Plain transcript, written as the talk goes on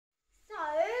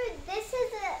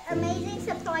amazing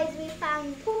surprise we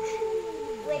found,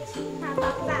 which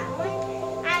Papa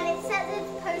found, and it says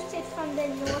it's posted from the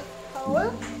North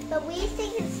Pole, but we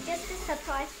think it's just a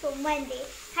surprise from Wendy.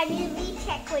 Can you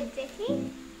recheck with Driti?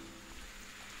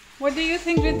 What do you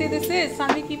think, Driti, this is?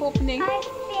 Saanvi, keep opening. I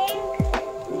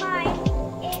think mine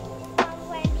is from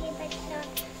Wendy,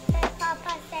 but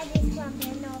Papa said it's from the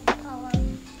North Pole.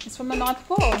 It's from the North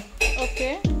Pole.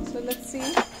 Okay, so let's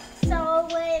see. So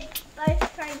we're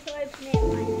both trying to open it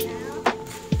right now.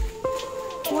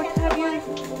 What have you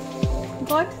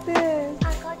got there?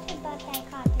 I got a birthday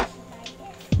card just like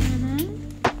this.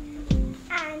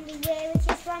 And which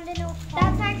is from the North Pole.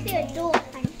 That's actually a door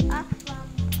hanger.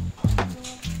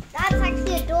 That's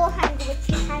actually a door hanger which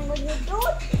you hang on your door.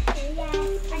 Yes.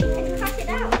 And you can cut it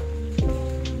out.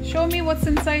 Show me what's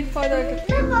inside further.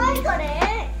 Look, I got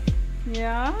it.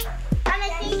 Yeah. And I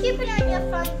think you put it on your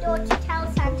front door to tell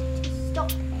Santa to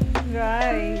stop it.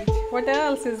 Right. What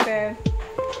else is there?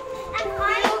 And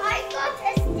I got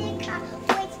a sticker,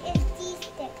 which is these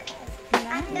stickers. Nice.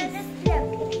 And there's a look,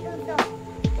 it goes off.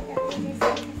 Look, there's a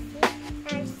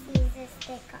sticker, and she's a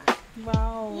sticker.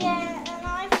 Wow. Yeah, and I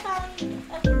found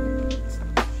a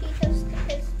sheet of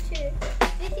stickers too.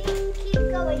 If you keep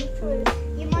going through,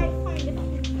 you might find a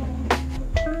few more.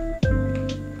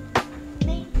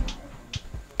 Maybe.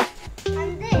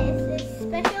 And this is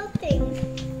special things.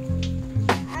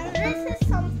 And this is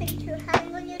something to hang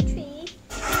on your tree.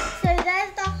 So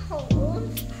there's the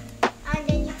holes, and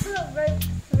then you put a rope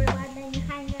through, and then you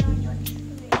hang it on your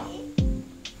tree.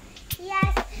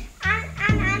 Yes, and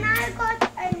I got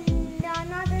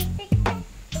another sticker.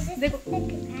 Is this The-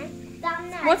 sticker pen?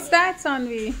 What's that,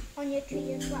 Saanvi? On your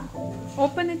tree as well.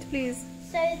 Open it, please.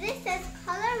 So this says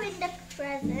color in the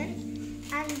present,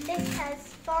 and this says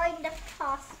find the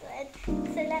password.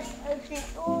 So let's open it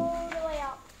all the way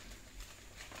up.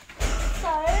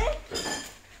 So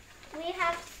we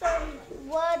have some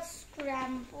word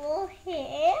scramble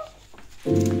here.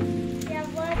 We have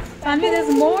word scramble. Saanvi,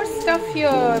 there's more stuff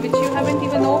here which you haven't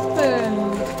even opened.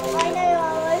 I know,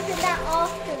 I'll open that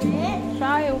after it.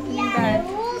 Try opening that.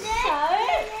 Also,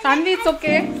 Saanvi, it's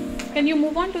okay. Can you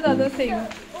move on to the other thing?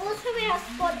 also we have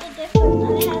spot the difference,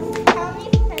 and it has how many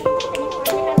presents can you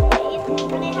find? It has ways,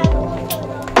 and it has also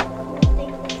the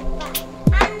thing on the back.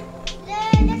 And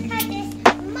look at this.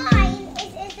 Mine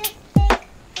is this thing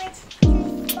which two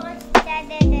spots there.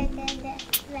 And look at the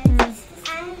back.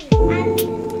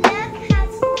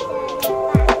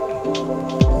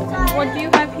 So What do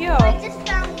you have here? I just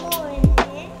found more in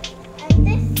here, and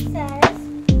this says,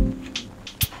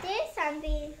 "Dear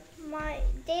Saanvi, my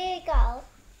dear girl,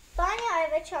 finally I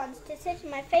have a chance to sit in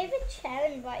my favourite chair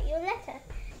and write you a letter.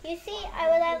 You see, I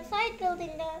was outside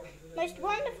building the most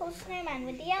wonderful snowman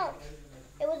with the elves.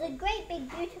 It was a great big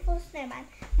beautiful snowman,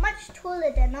 much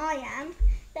taller than I am.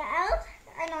 The elves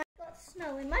and I got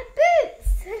snow in my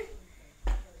boots."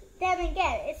 Then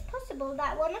again, it's possible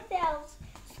that one of the elves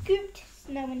scooped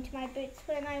snow into my boots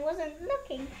when I wasn't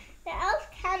looking. The elves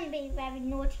can be very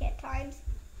naughty at times.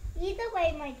 Either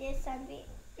way, my dear Saanvi,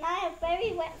 I have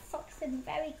very wet socks and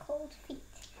very cold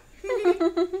feet.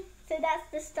 So that's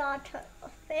the start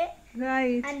of it.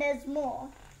 Right. And there's more.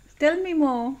 Tell me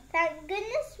more. Thank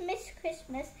goodness Miss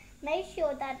Christmas made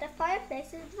sure that the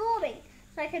fireplace is roaring,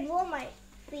 so I can warm my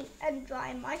feet and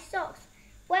dry my socks.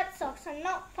 Wet socks are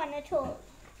not fun at all.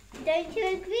 Don't you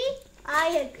agree? I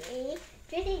agree.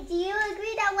 Driti, do you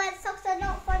agree that wet socks are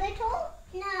not fun at all?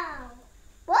 No.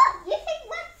 What? You think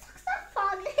wet socks are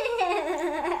fun?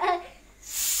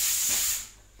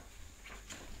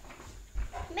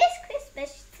 Miss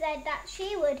Christmas said that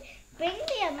she would bring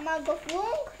me a mug of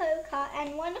warm cocoa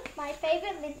and one of my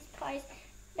favourite mince pies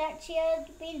that she had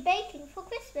been baking for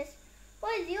Christmas.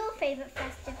 What is your favourite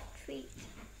festive treat?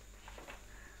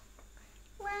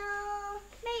 Well,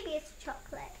 maybe it's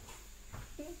chocolate.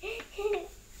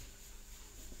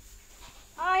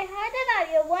 I heard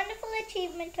about your wonderful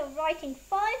achievement of writing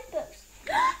 5 books.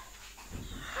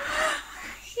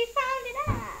 She found it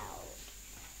out.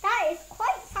 That is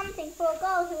quite something for a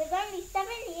girl who is only 7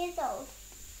 years old.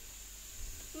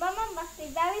 Mama must be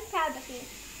very proud of you.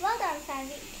 Well done,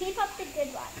 Saanvi. Keep up the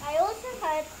good work. I also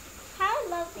heard how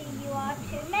lovely you are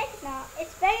to Meghna.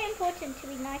 It's very important to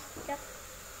be nice to the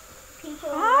people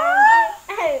around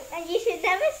you. Oh, and you should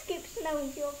never scoop snow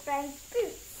into your friend's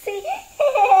boots.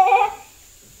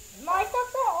 My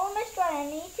socks are almost dry. I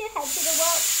need to head to the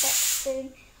workshop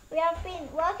soon. We have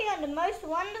been working on the most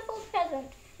wonderful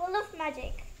present, full of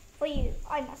magic for you,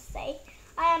 I must say.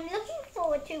 I am looking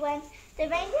forward to when the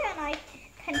reindeer and I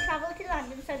can travel to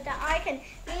London so that I can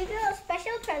leave you a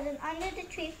special present under the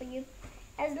tree for you,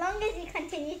 as long as you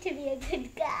continue to be a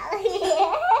good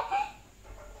girl.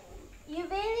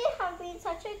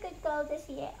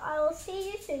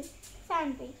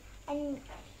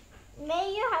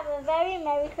 Very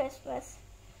Merry Christmas.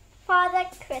 Father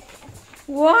Christmas.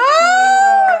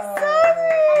 Wow!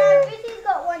 And Driti's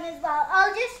got one as well.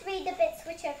 I'll just read the bits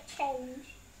which have changed.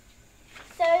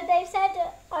 So they said,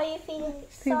 are you feeling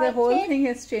excited? I think the whole thing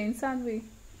has changed, Saanvi.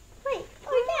 Wait,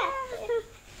 oh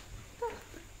yeah.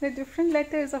 The different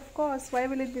letters, of course. Why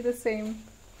will it be the same?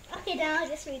 Okay, then I'll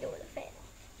just read all of it.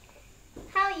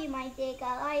 How are you, my dear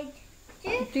girl?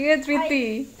 Dear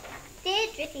Driti. Dear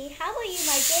Driti, how are you,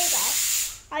 my dear girl?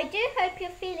 I do hope you're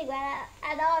feeling well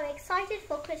and are excited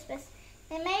for Christmas.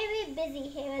 It may be busy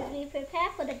here as we prepare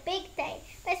for the big day,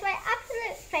 but it's my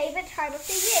absolute favourite time of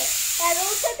the year. It has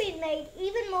also been made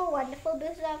even more wonderful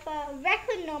because of a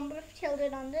record number of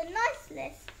children on the nice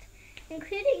list,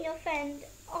 including your friend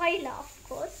Isla, of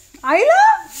course.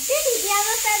 Isla? Driti, do you have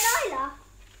a friend Isla?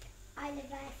 Isla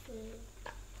Versi.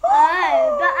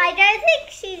 Oh, but I don't think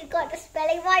she's got the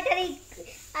spelling right, and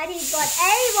he's got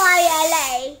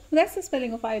A-Y-L-A. That's the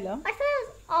spelling of Isla. I thought it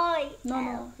was I.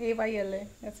 No, A-Y-L-A.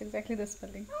 That's exactly the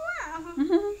spelling. Oh,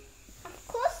 wow. Of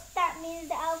course, that means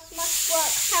the elves must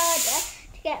work harder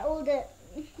to get all the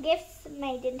gifts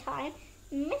made in time.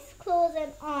 Miss Claus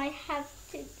and I had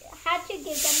to give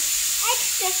them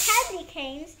extra candy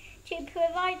canes to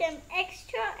provide them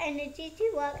extra energy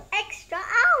to work extra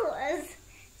hours.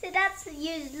 So that's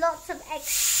used lots of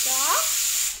extra.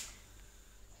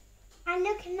 And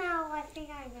look now, I think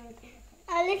I know this.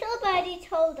 A little birdie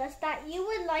told us that you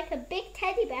would like a big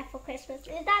teddy bear for Christmas.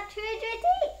 Is that true,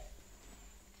 Driti?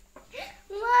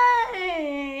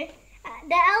 Whoa!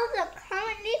 The elves are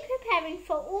currently preparing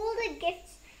for all the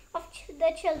gifts of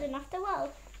the children of the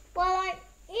world. Well,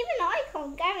 even I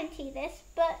can't guarantee this,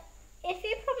 but if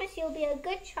you promise you'll be a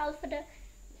good child for the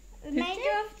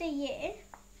remainder of the year,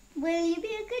 will you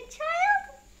be a good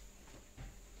child?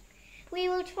 We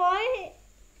will try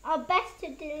our best to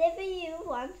deliver you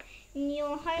one in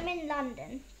your home in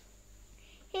London.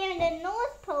 Here in the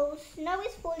North Pole, snow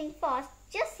is falling fast.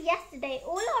 Just yesterday,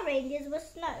 all our reindeers were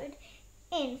snowed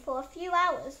in for a few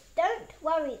hours. Don't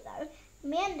worry though.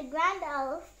 Me and the Grand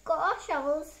Elf got our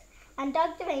shovels and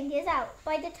dug the reindeers out.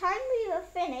 By the time we were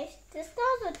finished, the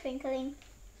stars were twinkling,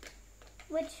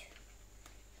 which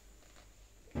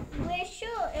we're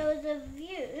sure it was a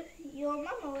view your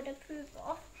mama would approve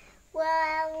of.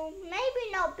 Well,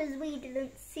 maybe not because we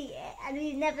didn't see it and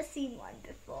we've never seen one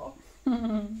before.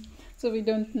 So we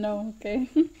don't know, okay?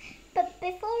 But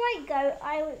before I go,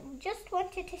 I just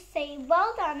wanted to say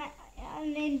well done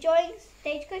on enjoying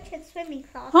stagecoach and swimming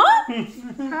classes. Huh?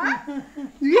 Huh?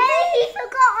 Hey, he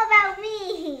forgot about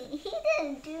me. He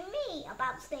didn't do me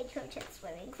about stagecoach and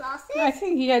swimming classes. I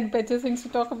think he had better things to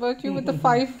talk about you with the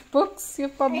 5 books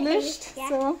you've published. Yeah.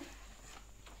 So,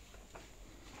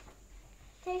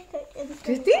 Stagecoach and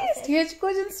swimming Driti, classes.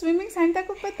 stagecoach and swimming Santa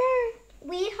ko pata hai.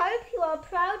 We hope you are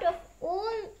proud of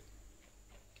all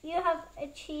you have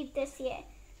achieved this year.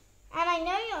 And I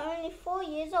know you're only 4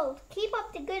 years old. Keep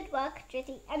up the good work,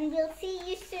 Driti, and we'll see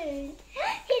you soon.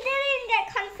 He didn't even get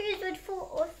confused with 4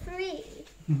 or 3.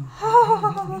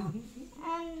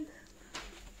 And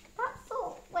that's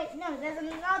all. Wait, no, there's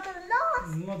another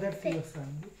last. No, that's your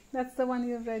son. That's the one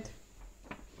you've read.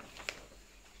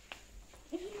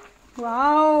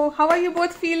 Wow, how are you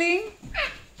both feeling?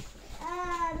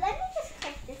 Let me just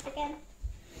check this again.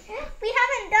 We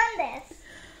haven't done this.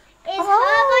 Is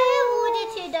hereby awarded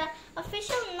to the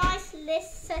official Nice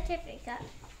List certificate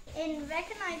in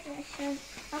recognition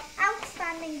of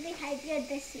outstanding behaviour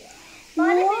this year.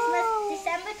 Father Christmas,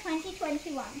 December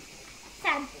 2021.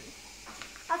 Saanvi.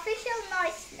 Official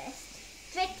Nice List.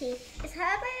 Driti is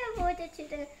hereby awarded to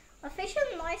the official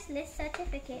Nice List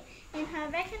certificate in her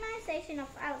recognition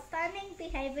of outstanding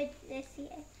behaviour this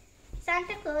year.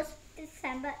 Santa Claus,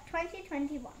 December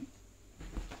 2021.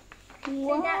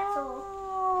 Wow. So that's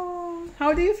all.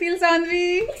 How do you feel,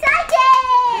 Saanvi? Excited!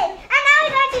 And now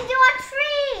we're going to